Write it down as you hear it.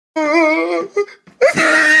Hey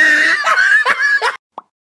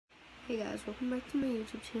guys, welcome back to my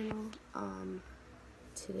YouTube channel.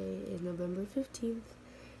 Today is November 15th.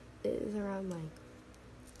 It is around like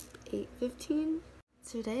 8:15.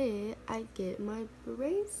 Today I get my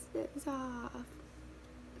braces off.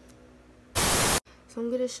 So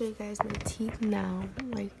I'm gonna show you guys my teeth now.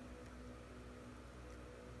 Like,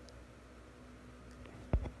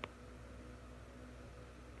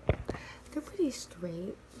 they're pretty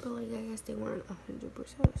straight, but like I guess they weren't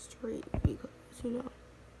 100% straight because, you know,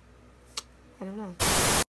 I don't know.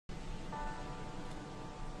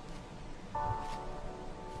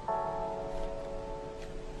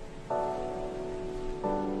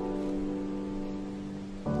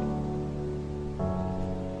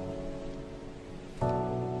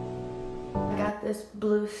 I got this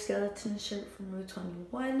blue skeleton shirt from Rue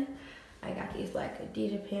 21. I got these black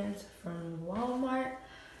Adidas pants from Walmart.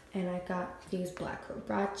 And I got these black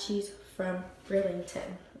Hirachis from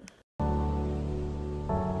Burlington.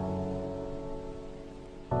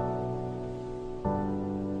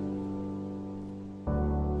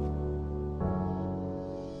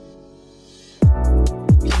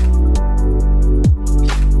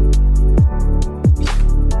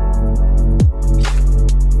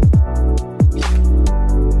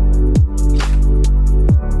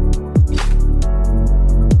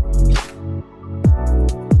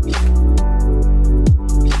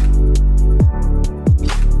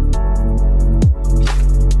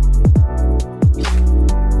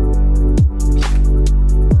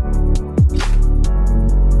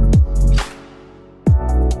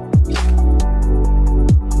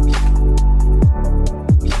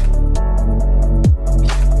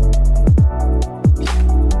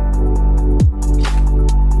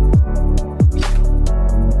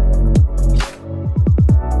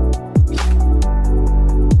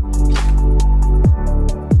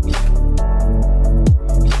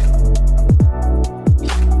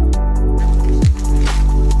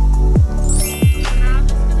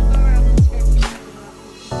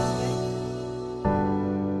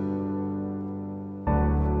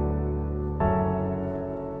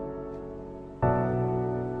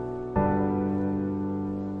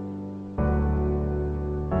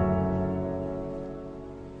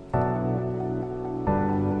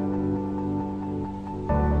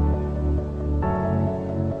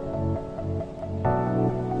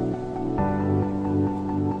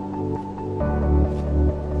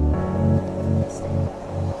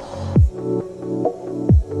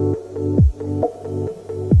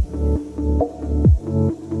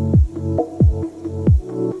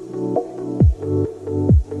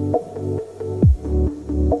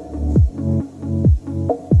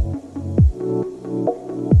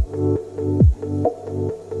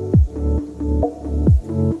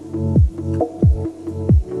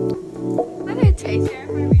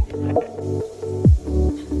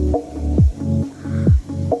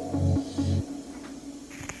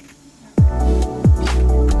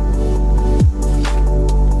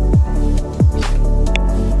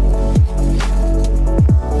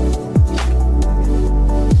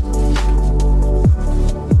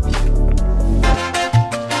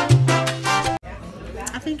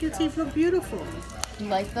 Teeth look beautiful. You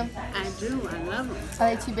like them? I do. I love them.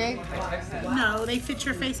 Are they too big? No, they fit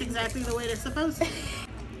your face exactly the way they're supposed to.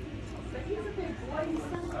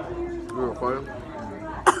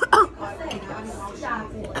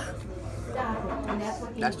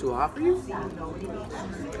 That's too hot for you?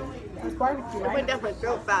 It's barbecue, right? It went down my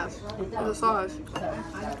throat fast. The sauce.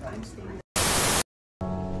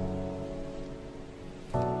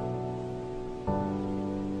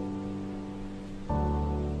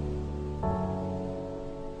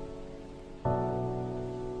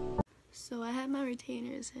 So I had my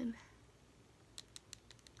retainers in,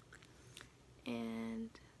 and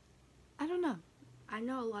I don't know. I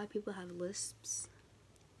know a lot of people have lisps.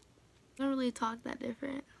 I don't really talk that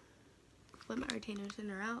different with my retainers in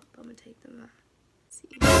or out, but I'm gonna take them out. Let's see.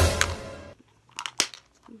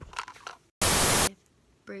 I've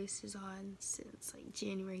braces on since like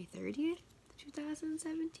January 30th,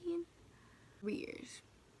 2017. 3 years.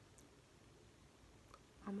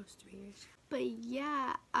 Almost 3 years. But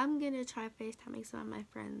yeah, I'm gonna try FaceTiming some of my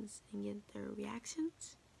friends and get their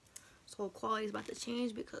reactions. So quality's about to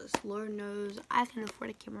change because Lord knows I can afford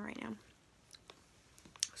a camera right now.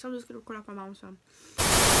 So I'm just gonna record off my mom's phone.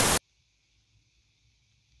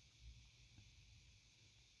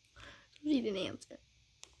 She didn't answer.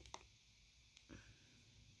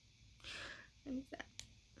 What is that?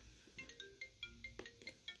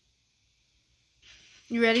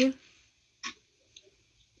 You ready?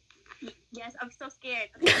 Yes, I'm so scared.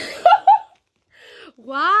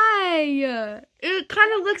 Why? It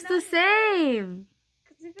kind of looks the same.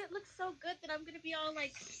 Because if it looks so good, then I'm going to be all,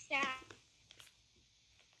 like, sad.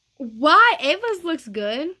 Why? Ava's looks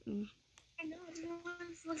good. I know,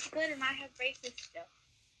 everyone's looks good and I have braces still.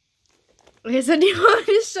 Okay, so do you want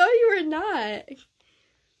me to show you or not? Do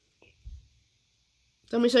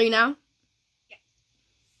you want me to show you now?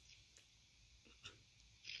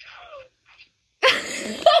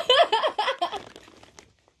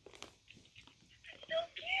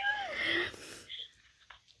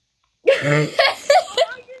 Oh, you're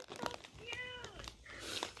so cute.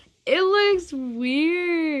 It looks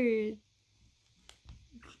weird.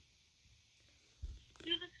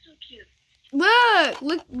 You look so cute.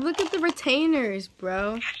 Look at the retainers,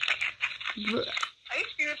 bro. Are you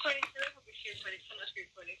screen recording?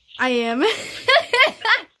 I am.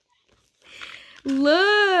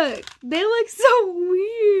 Look, they look so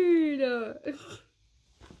weird.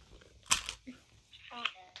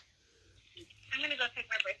 I'm gonna go take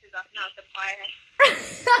my braces off now at the fire.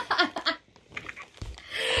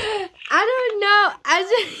 I don't know.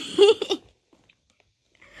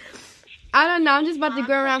 I don't know. I'm just about to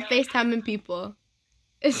go around FaceTiming people.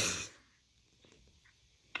 I'm so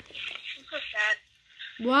sad.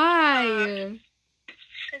 Why?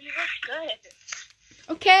 Because you look good.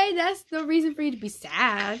 Okay, that's no reason for you to be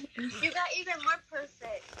sad. You got even more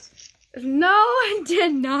perfect. No, I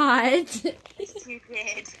did not. Yes, you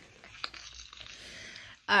did.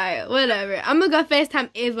 Alright, whatever. I'm gonna go FaceTime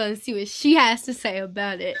Ava and see what she has to say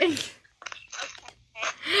about it. Okay.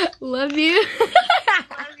 Love you.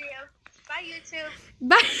 Love you. Bye, YouTube.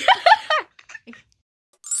 Bye.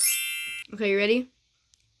 Okay, you ready?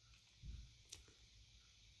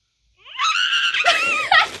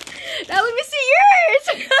 Now let me see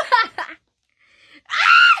yours.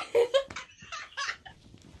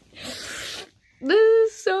 This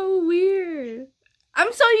is so weird.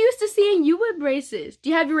 I'm so used to seeing you with braces. Do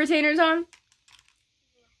you have your retainers on?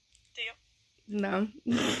 Do you? No.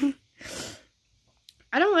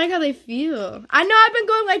 I don't like how they feel. I know I've been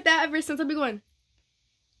going like that ever since I've been going.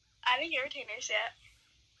 I didn't get retainers yet.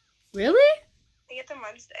 Really? I get them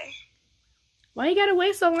Wednesday. Why you gotta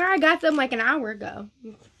wait so long? I got them like an hour ago.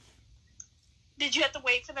 Did you have to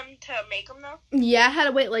wait for them to make them, though? Yeah, I had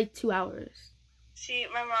to wait like 2 hours. See,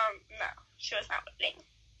 my mom, no. She was not waiting.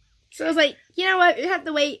 So I was like, you know what? You have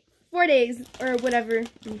to wait 4 days or whatever.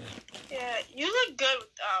 Yeah, you look good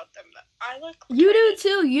without them. I look. You do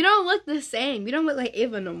too. You don't look the same. You don't look like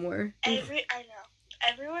Ava no more. I know.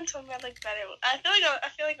 Everyone told me I look better. I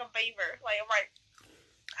feel like a beaver. Like I'm like.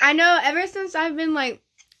 I know. Ever since I've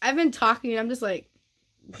been talking, I'm just like.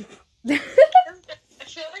 I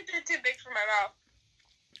feel like they're too big for my mouth.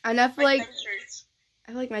 And I feel like dentures.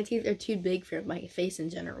 I feel like my teeth are too big for my face in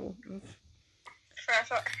general. I don't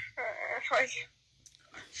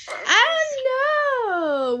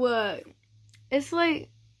know. It's like,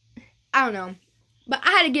 I don't know. But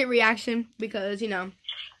I had to get reaction because, you know,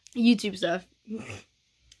 YouTube stuff.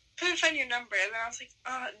 Couldn't find your number, and then I was like,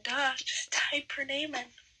 oh, duh, just type her name in.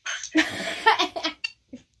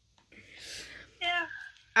 Yeah.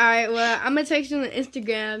 Alright, well, I'm going to text you on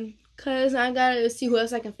Instagram because I got to see who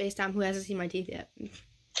else I can FaceTime who hasn't seen my teeth yet.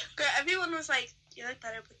 Girl, everyone was like, you look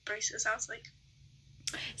better with braces. I was like,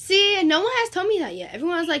 see, no one has told me that yet.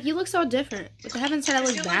 Everyone's like, you look so different. But they haven't said I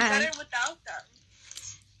look you bad. look better without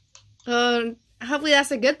them. Hopefully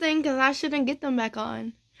that's a good thing because I shouldn't get them back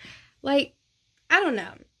on. Like, I don't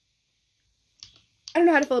know. I don't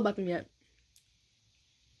know how to feel about them yet.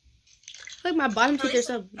 Like my bottom teeth are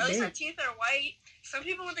so At least my big. teeth are white. Some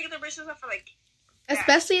people, when they get their braces off, are like,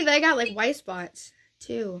 Especially if they got like white spots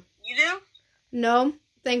too. you do? No,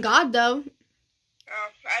 thank God though. Oh,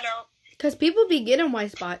 I don't. Cause people be getting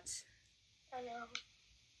white spots. I know.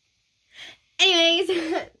 Anyways.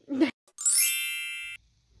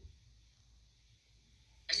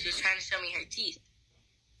 She was trying to show me her teeth.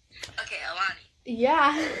 Okay, Ilani. Yeah.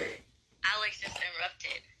 Alex just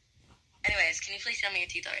interrupted. Anyways, can you please show me your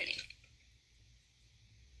teeth already?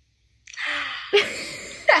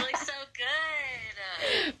 They look so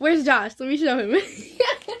good. Where's Josh? Let me show him. You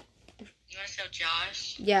want to show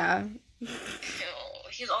Josh? Yeah. Ew,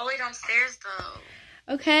 he's all the way downstairs,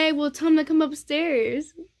 though. Okay, well tell him to come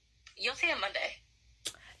upstairs. You'll see him Monday.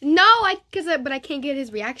 No, but I can't get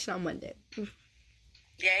his reaction on Monday.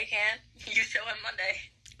 Yeah, you can. You show him Monday.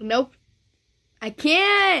 Nope. I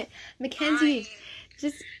can't. Mackenzie, Fine.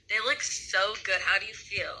 just... They look so good. How do you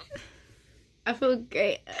feel? I feel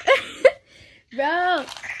great. Bro.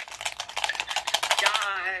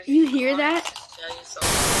 Josh. You hear that? Show you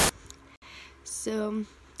something. So,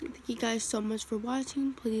 thank you guys so much for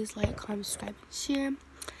watching. Please like, comment, subscribe, and share.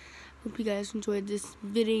 Hope you guys enjoyed this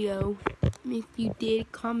video. If you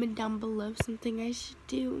did, comment down below something I should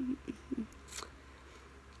do.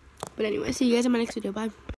 But anyway, see you guys in my next video.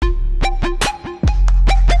 Bye.